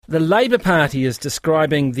The Labour Party is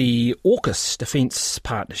describing the AUKUS defence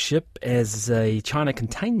partnership as a China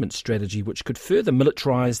containment strategy which could further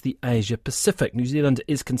militarise the Asia-Pacific. New Zealand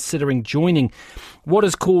is considering joining what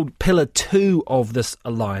is called Pillar 2 of this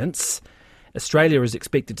alliance. Australia is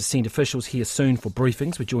expected to send officials here soon for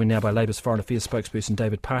briefings. We're joined now by Labour's Foreign Affairs spokesperson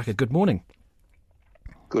David Parker. Good morning.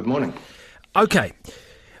 Good morning. Okay.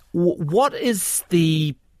 What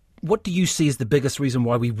do you see as the biggest reason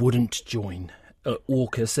why we wouldn't join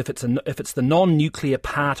AUKUS if it's the non-nuclear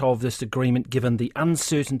part of this agreement, given the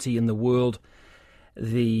uncertainty in the world,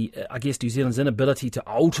 I guess New Zealand's inability to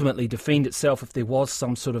ultimately defend itself if there was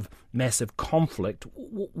some sort of massive conflict?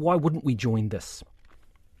 Why wouldn't we join this?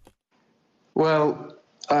 Well,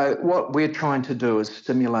 what we're trying to do is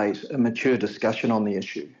stimulate a mature discussion on the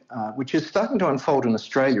issue, which is starting to unfold in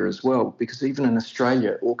Australia as well, because even in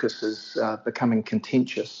Australia, AUKUS is becoming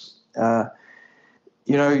contentious.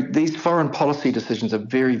 These foreign policy decisions are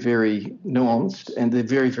very, very nuanced and they're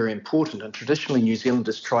very, very important. And traditionally, New Zealand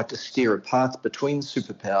has tried to steer a path between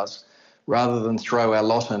superpowers rather than throw our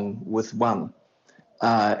lot in with one.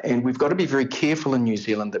 And we've got to be very careful in New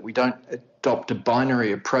Zealand that we don't adopt a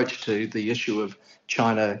binary approach to the issue of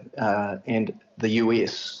China and the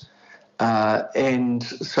US. And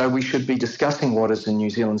so we should be discussing what is in New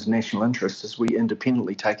Zealand's national interest as we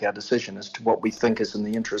independently take our decision as to what we think is in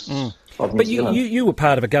the interests of New Zealand. But you were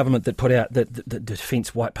part of a government that put out the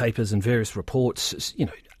defence white papers and various reports,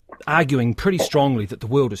 arguing pretty strongly that the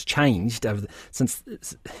world has changed since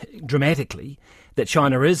dramatically, that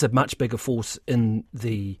China is a much bigger force in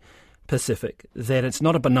the Pacific, that it's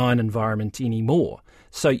not a benign environment anymore.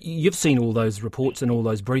 So you've seen all those reports and all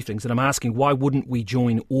those briefings, and I'm asking, why wouldn't we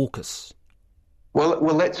join AUKUS?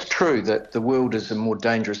 Well, that's true that the world is a more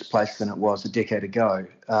dangerous place than it was a decade ago.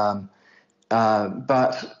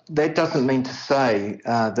 But that doesn't mean to say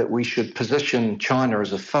that we should position China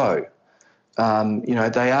as a foe.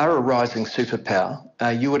 They are a rising superpower.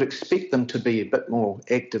 You would expect them to be a bit more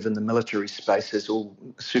active in the military space, as all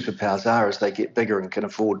superpowers are, as they get bigger and can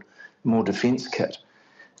afford more defence kit.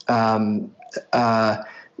 They're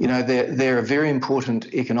a very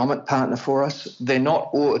important economic partner for us.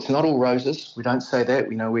 It's not all roses. We don't say that.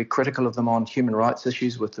 We're critical of them on human rights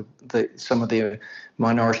issues with some of their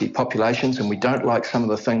minority populations, and we don't like some of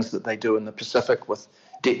the things that they do in the Pacific with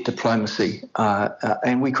debt diplomacy,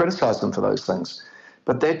 and we criticise them for those things.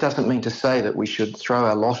 But that doesn't mean to say that we should throw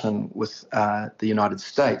our lot in with the United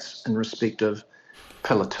States in respect of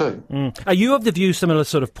Pillar 2. Are you of the view, similar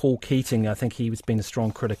sort of Paul Keating, I think he's been a strong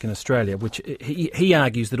critic in Australia, which he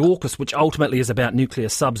argues that AUKUS, which ultimately is about nuclear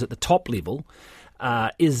subs at the top level,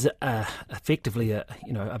 is effectively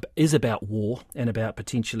is about war and about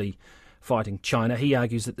potentially fighting China. He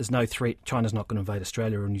argues that there's no threat, China's not going to invade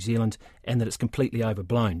Australia or New Zealand, and that it's completely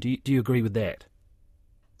overblown. Do you agree with that?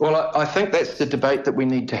 Well, I think that's the debate that we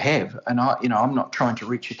need to have, and I'm not trying to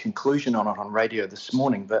reach a conclusion on it on radio this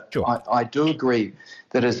morning, but sure. I do agree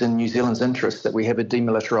that it's in New Zealand's interest that we have a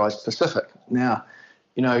demilitarised Pacific. Now,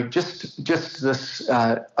 just this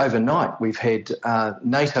overnight, we've had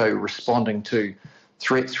NATO responding to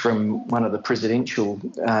threats from one of the presidential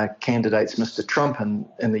candidates, Mr. Trump,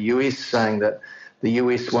 in the US, saying that the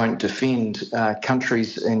US won't defend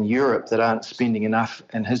countries in Europe that aren't spending enough,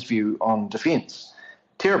 in his view, on defence.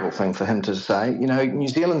 Terrible thing for him to say. New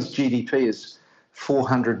Zealand's GDP is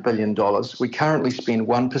 $400 billion. We currently spend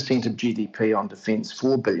 1% of GDP on defence,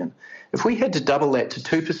 $4 billion. If we had to double that to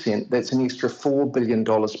 2%, that's an extra $4 billion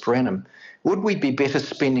per annum. Would we be better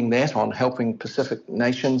spending that on helping Pacific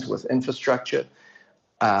nations with infrastructure,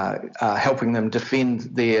 helping them defend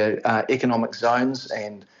their economic zones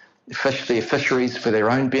and fish their fisheries for their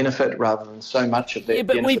own benefit rather than so much of that? Yeah,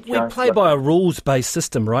 but we play by a rules-based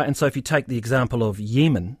system, right? And so if you take the example of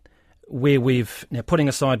Yemen, where we've, now putting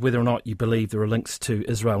aside whether or not you believe there are links to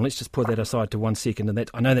Israel, and let's just put that aside to 1 second, and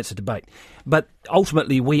I know that's a debate, but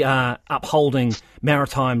ultimately we are upholding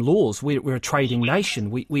maritime laws. We're a trading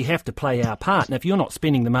nation. We have to play our part. Now, if you're not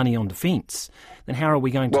spending the money on defence, then how are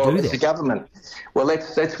we going to do that? Well, as a government,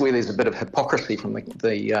 that's where there's a bit of hypocrisy from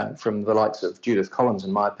the likes of Judith Collins,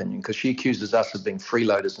 in my opinion, because she accuses us of being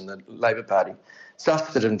freeloaders in the Labour Party. It's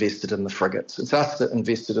us that invested in the frigates. It's us that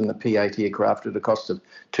invested in the P-8 aircraft at a cost of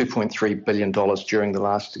 $2.3 billion during the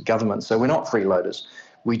last government. So we're not freeloaders.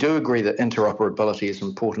 We do agree that interoperability is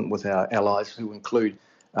important with our allies, who include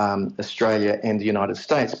Australia and the United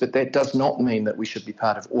States, but that does not mean that we should be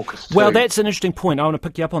part of AUKUS too. Well, that's an interesting point. I want to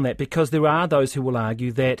pick you up on that, because there are those who will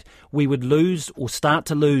argue that we would lose or start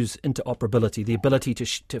to lose interoperability, the ability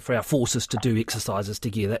for our forces to do exercises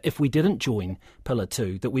together, if we didn't join Pillar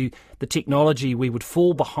 2, that the technology, we would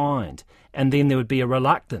fall behind, and then there would be a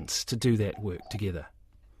reluctance to do that work together.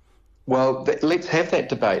 Well, let's have that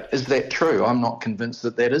debate. Is that true? I'm not convinced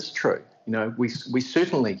that that is true. We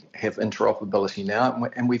certainly have interoperability now,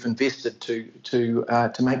 and we've invested to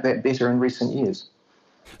make that better in recent years.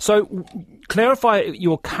 So, clarify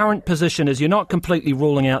your current position is you're not completely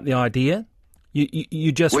ruling out the idea.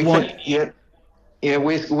 You just want.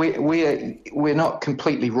 We're not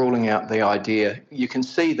completely ruling out the idea. You can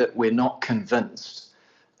see that we're not convinced.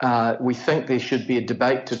 We think there should be a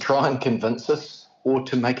debate to try and convince us, or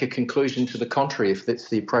to make a conclusion to the contrary, if that's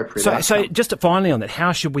the appropriate outcome. So just finally on that,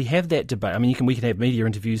 how should we have that debate? I mean, we can have media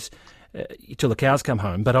interviews till the cows come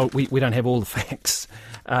home, but we don't have all the facts.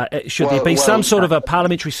 Should there be some sort of a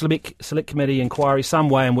parliamentary select committee inquiry, some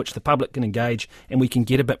way in which the public can engage and we can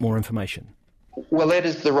get a bit more information? Well, that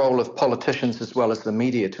is the role of politicians as well as the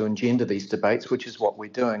media to engender these debates, which is what we're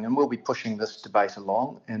doing. And we'll be pushing this debate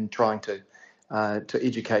along and trying to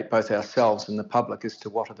educate both ourselves and the public as to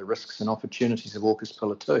what are the risks and opportunities of AUKUS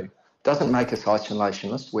Pillar 2. Doesn't make us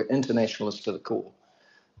isolationists. We're internationalists to the core.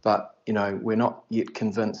 But, we're not yet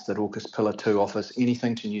convinced that AUKUS Pillar 2 offers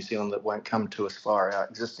anything to New Zealand that won't come to us via our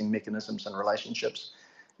existing mechanisms and relationships.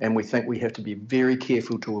 And we think we have to be very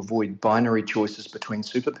careful to avoid binary choices between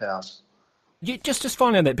superpowers. Just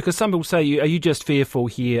finally on that, because some people say, are you just fearful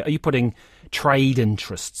here? Are you putting trade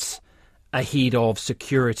interests ahead of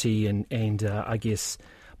security and I guess,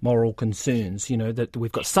 moral concerns, that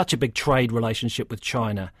we've got such a big trade relationship with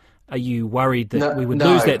China? Are you worried that we would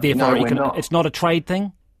lose that, therefore it's not a trade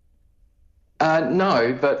thing?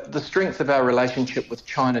 No, but the strength of our relationship with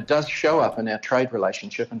China does show up in our trade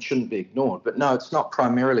relationship and shouldn't be ignored. But no, it's not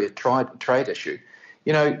primarily a trade issue.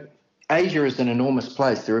 Asia is an enormous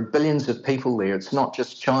place. There are billions of people there. It's not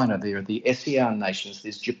just China. There are the ASEAN nations.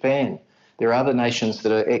 There's Japan. There are other nations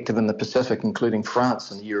that are active in the Pacific, including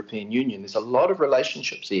France and the European Union. There's a lot of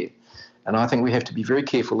relationships here. And I think we have to be very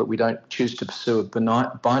careful that we don't choose to pursue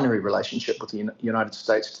a binary relationship with the United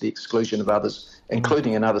States to the exclusion of others,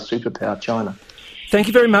 including another superpower, China. Thank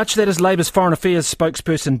you very much. That is Labour's Foreign Affairs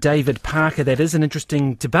spokesperson David Parker. That is an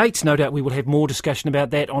interesting debate. No doubt we will have more discussion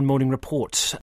about that on Morning Report.